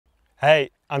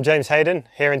Hey, I'm James Hayden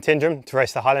here in Tyndrum to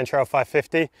race the Highland Trail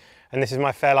 550, and this is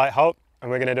my Fairlight Holt, and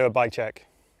we're going to do a bike check.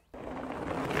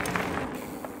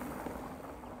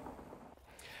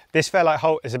 This Fairlight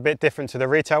Holt is a bit different to the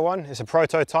retail one. It's a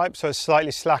prototype, so it's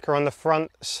slightly slacker on the front,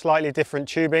 slightly different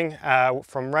tubing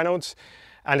from Reynolds,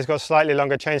 and it's got a slightly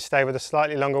longer chainstay with a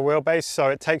slightly longer wheelbase, so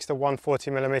it takes the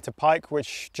 140mm pike,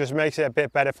 which just makes it a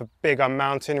bit better for bigger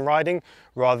mountain riding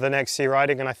rather than XC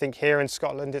riding. And I think here in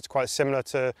Scotland it's quite similar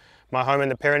to my home in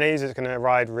the Pyrenees. It's going to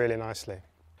ride really nicely.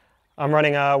 I'm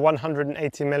running a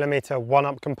 180mm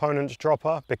one-up components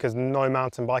dropper because no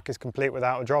mountain bike is complete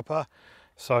without a dropper,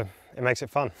 so it makes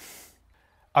it fun.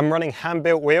 I'm running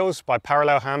hand-built wheels by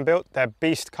Parallel Hand-Built. They're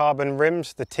Beast Carbon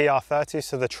rims, the TR30,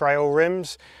 so the trail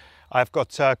rims. I've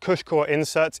got cush core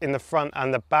inserts in the front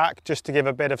and the back just to give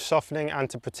a bit of softening and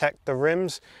to protect the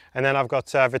rims. And then I've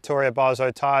got Vittoria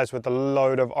Barzo tyres with a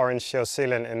load of orange shield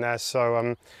sealant in there, so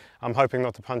I'm hoping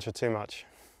not to puncture too much.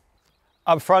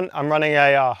 Up front, I'm running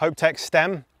a Hopetech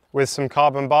stem with some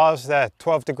carbon bars. They're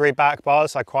 12-degree back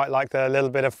bars. I quite like the little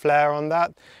bit of flair on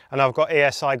that. And I've got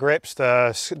ESI grips,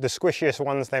 the squishiest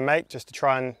ones they make, just to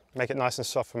try and make it nice and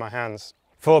soft for my hands.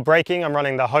 For braking, I'm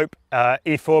running the Hope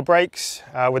E4 brakes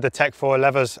with the Tech 4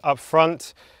 levers up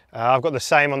front. I've got the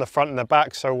same on the front and the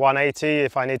back, so 180.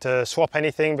 If I need to swap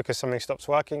anything because something stops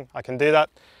working, I can do that.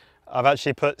 I've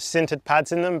actually put sintered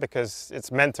pads in them because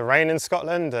it's meant to rain in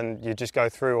Scotland and you just go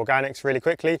through organics really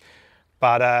quickly.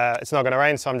 But it's not going to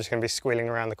rain, so I'm just going to be squealing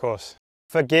around the course.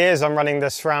 For gears, I'm running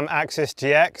the SRAM Axis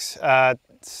GX.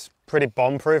 It's pretty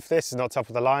bomb-proof, this is not top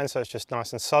of the line, so it's just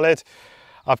nice and solid.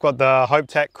 I've got the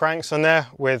Hopetech cranks on there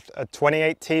with a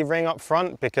 28T ring up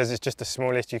front because it's just the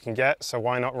smallest you can get, so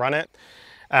why not run it?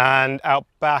 And out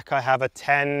back I have a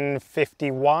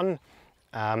 1051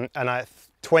 and a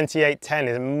 2810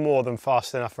 is more than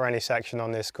fast enough for any section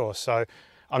on this course, so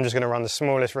I'm just going to run the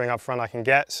smallest ring up front I can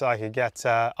get so I can get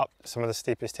up some of the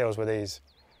steepest hills with ease.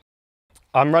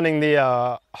 I'm running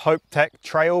the Hopetech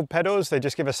trail pedals. They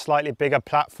just give a slightly bigger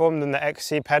platform than the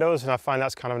XC pedals, and I find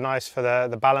that's kind of nice for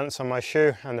the balance on my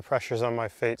shoe and the pressures on my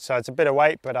feet. So it's a bit of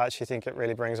weight, but I actually think it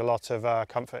really brings a lot of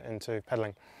comfort into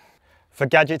pedaling. For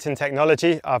gadgets and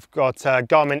technology, I've got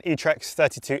Garmin eTrex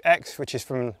 32X, which is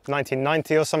from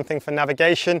 1990 or something for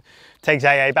navigation. Takes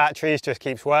AA batteries, just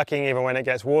keeps working even when it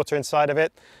gets water inside of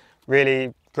it.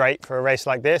 Really great for a race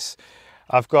like this.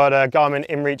 I've got a Garmin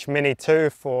InReach Mini 2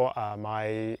 for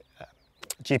my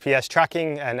GPS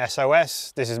tracking and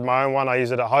SOS. This is my own one, I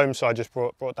use it at home, so I just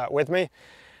brought that with me.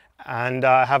 And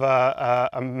I have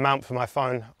a mount for my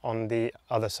phone on the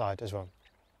other side as well.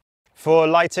 For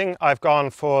lighting, I've gone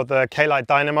for the K-Lite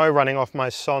Dynamo running off my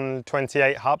Son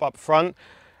 28 hub up front.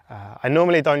 I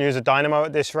normally don't use a dynamo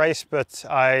at this race, but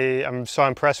I am so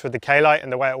impressed with the K-Lite and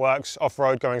the way it works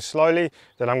off-road going slowly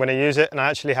that I'm going to use it. And I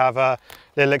actually have a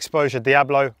little exposure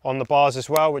Diablo on the bars as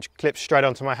well, which clips straight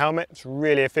onto my helmet. It's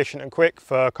really efficient and quick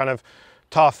for kind of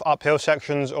tough uphill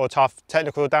sections or tough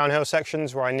technical downhill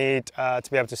sections where I need to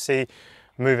be able to see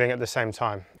moving at the same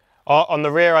time. On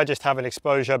the rear, I just have an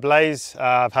exposure Blaze.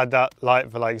 I've had that light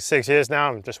for like 6 years now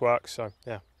and it just works, so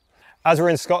yeah. As we're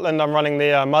in Scotland, I'm running the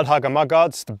Mudhugger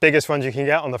mudguards, the biggest ones you can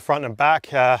get on the front and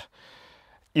back.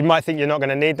 You might think you're not going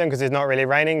to need them because it's not really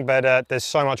raining, but there's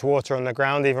so much water on the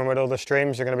ground, even with all the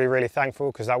streams, you're going to be really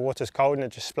thankful because that water's cold and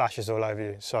it just splashes all over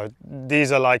you. So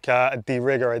these are like a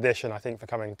de-rigger edition, I think, for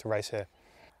coming to race here.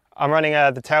 I'm running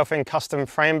the Tailfin custom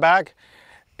frame bag.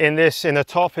 In the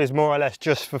top is more or less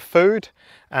just for food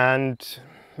and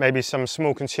maybe some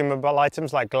small consumable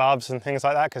items like gloves and things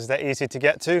like that because they're easy to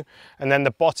get to. And then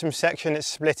the bottom section is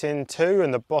split in two,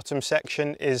 and the bottom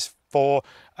section is for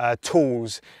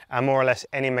tools and more or less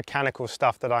any mechanical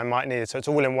stuff that I might need. So it's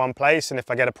all in one place, and if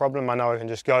I get a problem, I know I can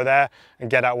just go there and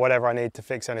get out whatever I need to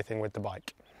fix anything with the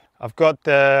bike. I've got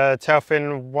the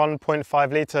Tailfin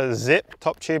 1.5 litre zip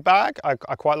top tube bag. I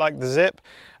quite like the zip.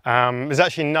 There's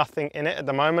actually nothing in it at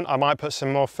the moment. I might put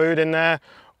some more food in there,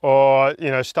 or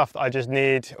stuff that I just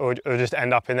need or just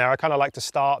end up in there. I kind of like to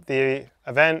start the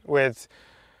event with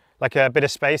like a bit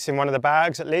of space in one of the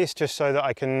bags at least, just so that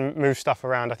I can move stuff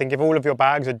around. I think if all of your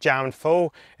bags are jammed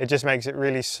full, it just makes it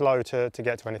really slow to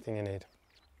get to anything you need.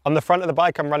 On the front of the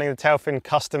bike, I'm running the Tailfin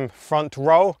custom front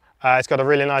roll. It's got a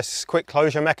really nice quick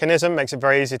closure mechanism, makes it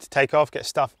very easy to take off, get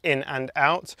stuff in and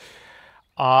out.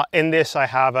 In this I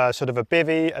have a sort of a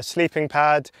bivvy, a sleeping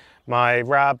pad, my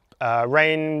Rab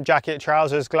rain jacket,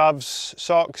 trousers, gloves,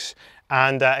 socks,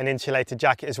 and an insulated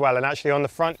jacket as well. And actually on the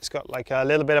front it's got like a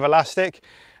little bit of elastic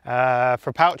for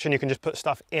a pouch, and you can just put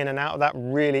stuff in and out of that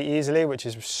really easily, which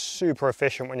is super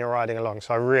efficient when you're riding along,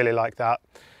 so I really like that.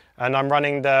 And I'm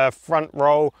running the front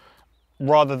roll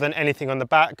rather than anything on the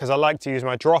back, because I like to use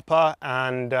my dropper,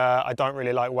 and I don't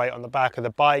really like weight on the back of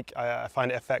the bike. I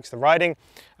find it affects the riding,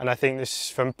 and I think this,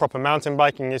 from proper mountain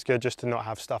biking, is good just to not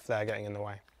have stuff there getting in the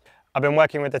way. I've been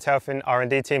working with the Tailfin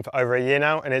R&D team for over a year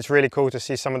now, and it's really cool to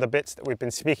see some of the bits that we've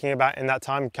been speaking about in that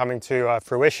time coming to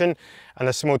fruition, and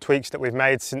the small tweaks that we've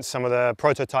made since some of the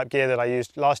prototype gear that I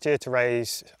used last year to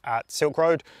race at Silk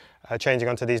Road, changing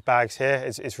onto these bags here.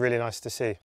 It's really nice to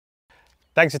see.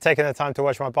 Thanks for taking the time to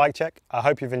watch my bike check. I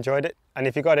hope you've enjoyed it. And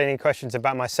if you've got any questions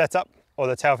about my setup or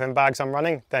the Tailfin bags I'm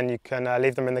running, then you can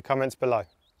leave them in the comments below.